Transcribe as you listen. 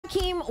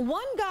Hakeem,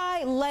 one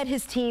guy led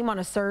his team on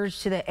a surge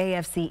to the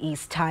AFC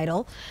East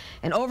title.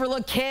 An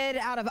overlooked kid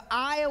out of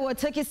Iowa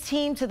took his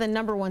team to the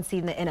 #1 seed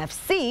in the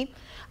NFC.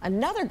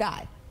 Another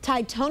guy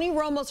tied Tony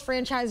Romo's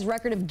franchise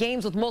record of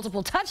games with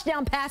multiple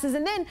touchdown passes.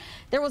 And then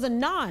there was a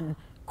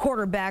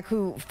non-quarterback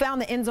who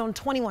found the end zone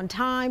 21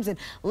 times and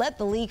led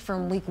the league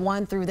from week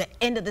 1 through the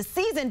end of the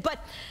season. But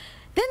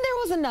then there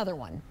was another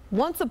one,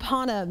 once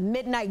upon a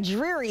midnight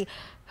dreary,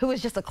 who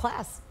was just a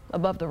class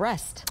above the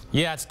rest.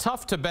 Yeah, it's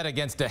tough to bet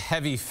against a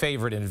heavy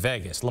favorite in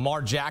Vegas.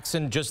 Lamar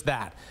Jackson, just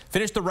that.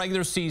 Finished the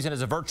regular season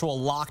as a virtual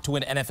lock to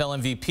win NFL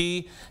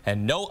MVP,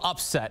 and no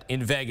upset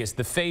in Vegas.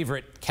 The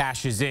favorite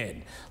cashes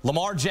in.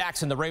 Lamar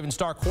Jackson, the Ravens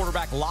star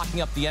quarterback, locking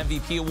up the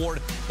MVP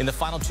award in the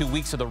final 2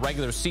 weeks of the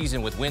regular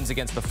season with wins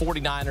against the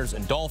 49ers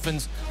and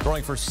Dolphins.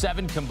 Throwing for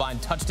 7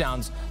 combined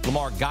touchdowns,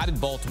 Lamar guided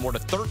Baltimore to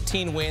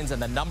 13 wins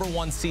and the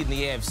 #1 seed in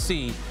the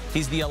AFC.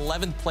 He's the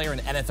 11th player in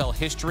NFL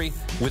history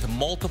with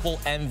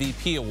multiple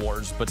MVP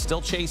awards, but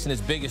still chasing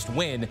his biggest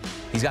win.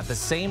 He's got the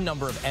same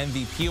number of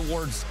MVP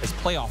awards as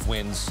playoff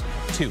wins,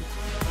 2.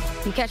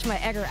 You catch my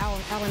Edgar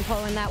Allan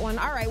Poe in that one.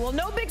 All right, well,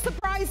 no big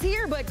surprise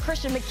here, but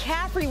Christian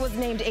McCaffrey was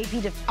named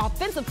AP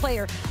Offensive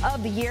Player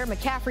of the Year.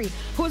 McCaffrey,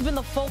 who has been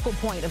the focal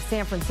point of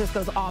San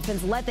Francisco's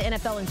offense, led the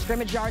NFL in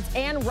scrimmage yards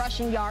and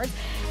rushing yards.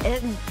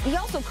 And he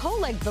also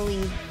co-legged the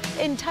league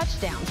in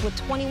touchdowns with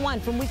 21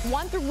 from week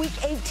 1 through week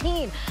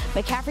 18.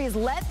 McCaffrey has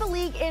led the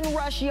league in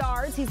rush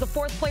yards. He's the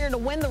 4th player to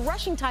win the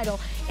rushing title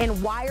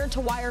in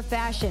wire-to-wire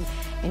fashion.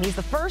 And he's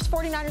the first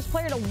 49ers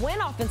player to win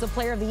Offensive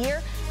Player of the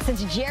Year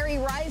since Jerry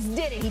Rice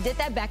did it. He did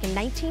that back in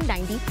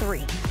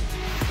 1993.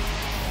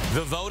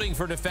 The voting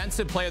for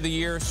Defensive Player of the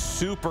Year,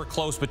 super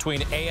close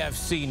between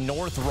AFC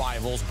North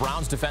rivals.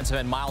 Browns defensive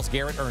end Myles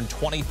Garrett earned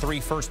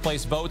 23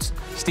 first-place votes.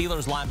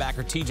 Steelers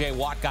linebacker TJ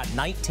Watt got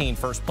 19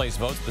 first-place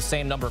votes, the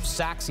same number of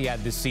sacks he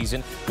had this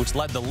season, which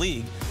led the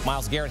league.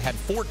 Myles Garrett had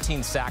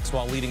 14 sacks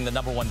while leading the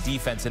 #1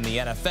 defense in the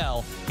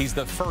NFL. He's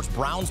the first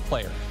Browns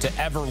player to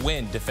ever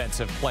win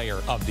Defensive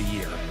Player of the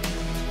Year.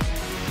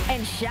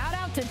 And shout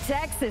out to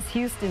Texas.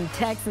 Houston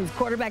Texans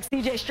quarterback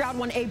C.J. Stroud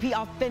won AP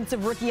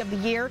Offensive Rookie of the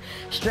Year.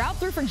 Stroud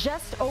threw for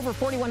just over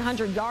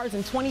 4,100 yards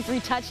and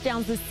 23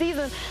 touchdowns this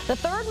season, the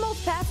 3rd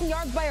most passing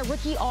yards by a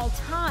rookie all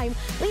time,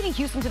 leading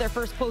Houston to their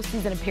first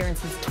postseason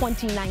appearance since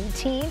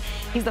 2019.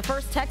 He's the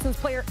first Texans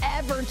player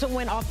ever to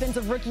win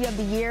Offensive Rookie of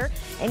the Year,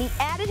 and he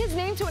added his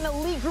name to an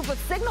elite group of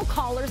signal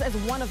callers as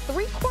one of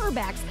 3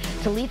 quarterbacks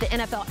to lead the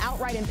NFL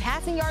outright in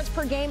passing yards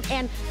per game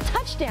and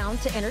touchdown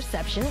to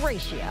interception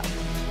ratio.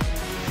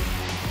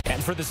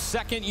 And for the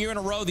 2nd year in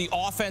a row, the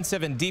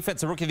Offensive and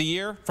Defensive Rookie of the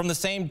Year from the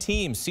same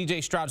team.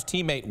 C.J. Stroud's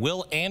teammate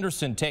Will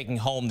Anderson taking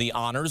home the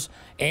honors.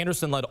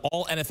 Anderson led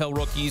all NFL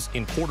rookies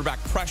in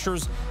quarterback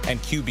pressures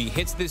and QB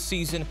hits this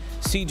season.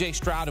 C.J.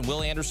 Stroud and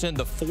Will Anderson,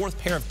 the 4th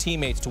pair of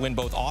teammates to win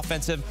both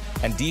Offensive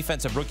and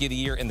Defensive Rookie of the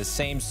Year in the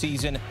same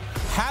season.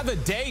 Have a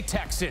day,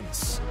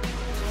 Texans.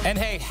 And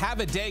hey,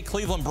 have a day,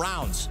 Cleveland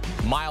Browns.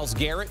 Myles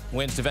Garrett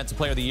wins Defensive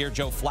Player of the Year.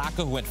 Joe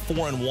Flacco, who went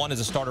 4-1 as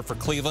a starter for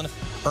Cleveland,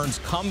 earns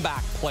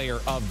Comeback Player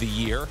of the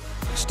Year.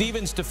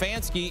 Steven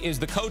Stefanski is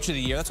the Coach of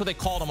the Year. That's what they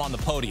called him on the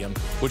podium,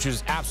 which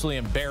is absolutely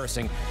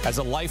embarrassing. As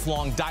a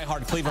lifelong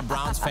diehard Cleveland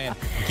Browns fan,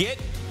 get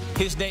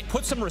his name,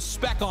 put some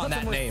respect on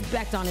that name.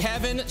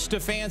 Kevin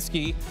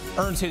Stefanski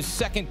earns his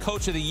 2nd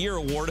Coach of the Year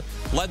award,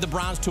 led the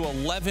Browns to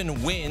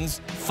 11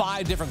 wins,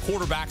 5 different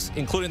quarterbacks,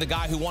 including the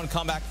guy who won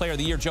Comeback Player of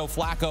the Year, Joe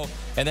Flacco.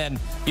 And then,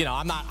 you know,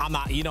 I'm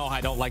not, you know,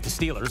 I don't like the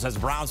Steelers as a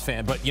Browns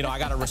fan, but, you know, I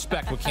got to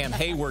respect what Cam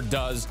Hayward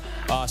does,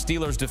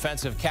 Steelers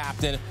defensive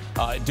captain,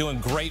 doing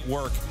great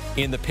work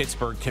in the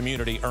Pittsburgh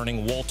community,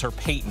 earning Walter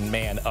Payton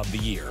Man of the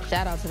Year.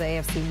 Shout out to the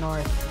AFC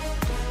North.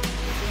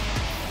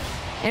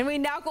 And we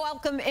now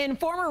welcome in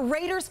former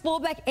Raiders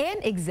fullback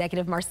and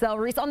executive Marcel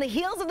Reece on the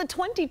heels of the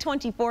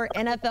 2024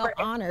 NFL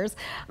honors.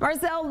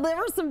 Marcel, there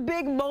were some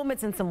big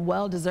moments and some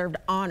well-deserved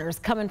honors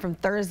coming from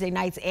Thursday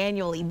night's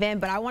annual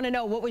event, but I want to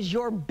know, what was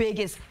your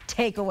biggest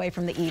takeaway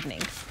from the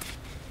evening?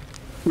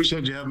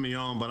 Appreciate you having me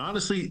on, but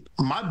honestly,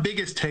 my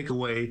biggest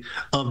takeaway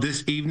of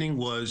this evening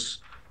was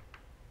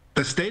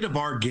the state of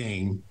our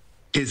game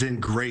is in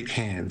great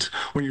hands.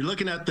 When you're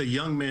looking at the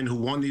young men who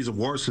won these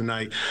awards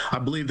tonight, I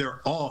believe they're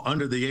all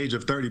under the age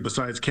of 30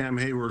 besides Cam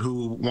Hayward,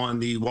 who won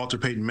the Walter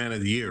Payton Man of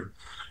the Year.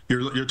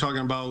 You're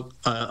talking about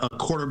a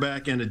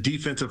quarterback and a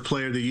defensive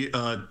player of the year,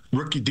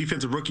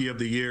 defensive rookie of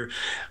the year,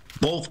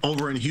 both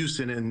over in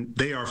Houston, and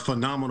they are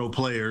phenomenal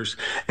players.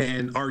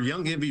 And our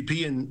young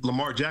MVP in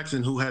Lamar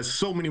Jackson, who has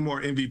so many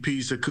more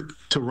MVPs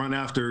to run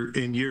after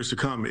in years to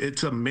come.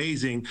 It's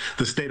amazing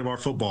the state of our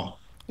football.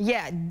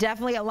 Yeah,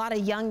 definitely a lot of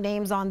young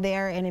names on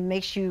there, and it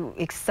makes you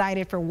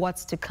excited for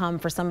what's to come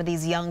for some of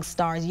these young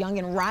stars, young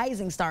and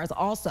rising stars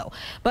also.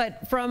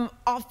 But from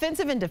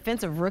Offensive and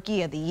Defensive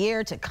Rookie of the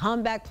Year to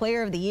Comeback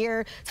Player of the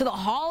Year to the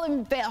Hall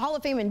of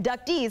Fame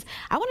inductees,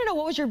 I want to know,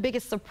 what was your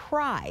biggest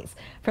surprise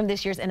from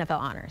this year's NFL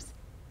honors?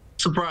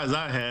 Surprise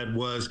I had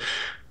was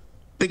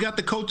they got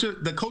the coach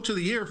of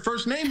the year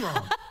first name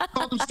wrong.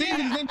 Called him Steve.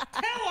 His name.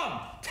 Tell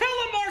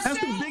him, Marcel. That's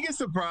the biggest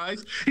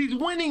surprise. He's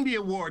winning the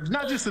award,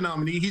 not just a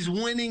nominee. He's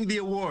winning the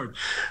award.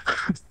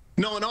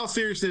 No, in all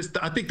seriousness,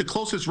 I think the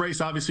closest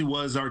race obviously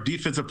was our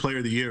defensive player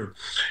of the year.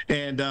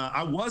 And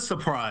I was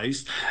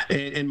surprised,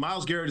 and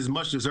Myles Garrett is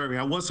much deserving.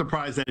 I was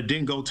surprised that it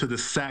didn't go to the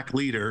sack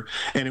leader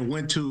and it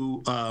went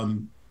to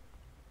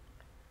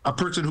a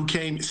person who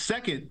came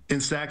second in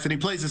sacks, and he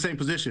plays the same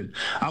position.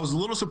 I was a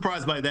little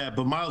surprised by that,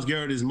 but Myles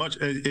Garrett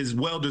is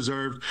well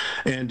deserved,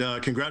 and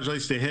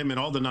congratulations to him and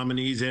all the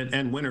nominees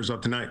and winners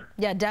of tonight.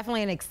 Yeah,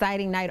 definitely an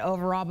exciting night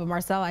overall. But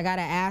Marcel, I got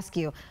to ask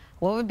you,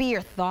 what would be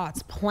your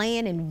thoughts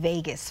playing in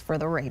Vegas for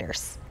the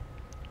Raiders?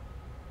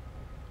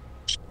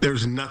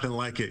 There's nothing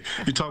like it.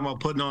 You're talking about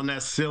putting on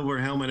that silver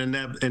helmet and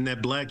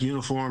that black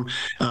uniform.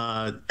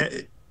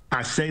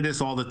 I say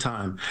this all the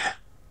time.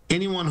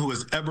 Anyone who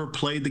has ever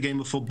played the game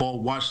of football,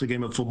 watched the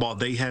game of football,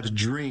 they have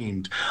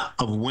dreamed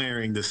of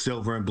wearing the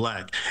silver and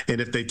black. And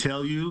if they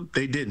tell you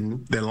they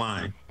didn't, they're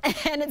lying.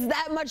 And it's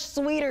that much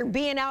sweeter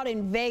being out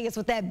in Vegas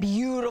with that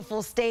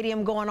beautiful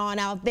stadium going on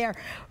out there.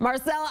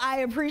 Marcel, I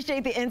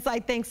appreciate the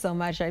insight. Thanks so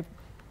much. I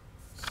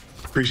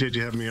appreciate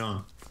you having me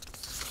on.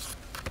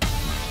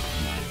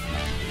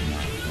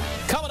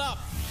 Coming up,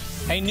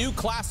 a new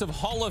class of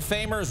Hall of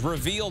Famers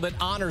revealed at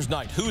Honors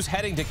Night. Who's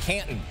heading to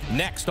Canton?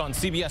 Next on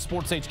CBS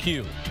Sports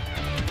HQ.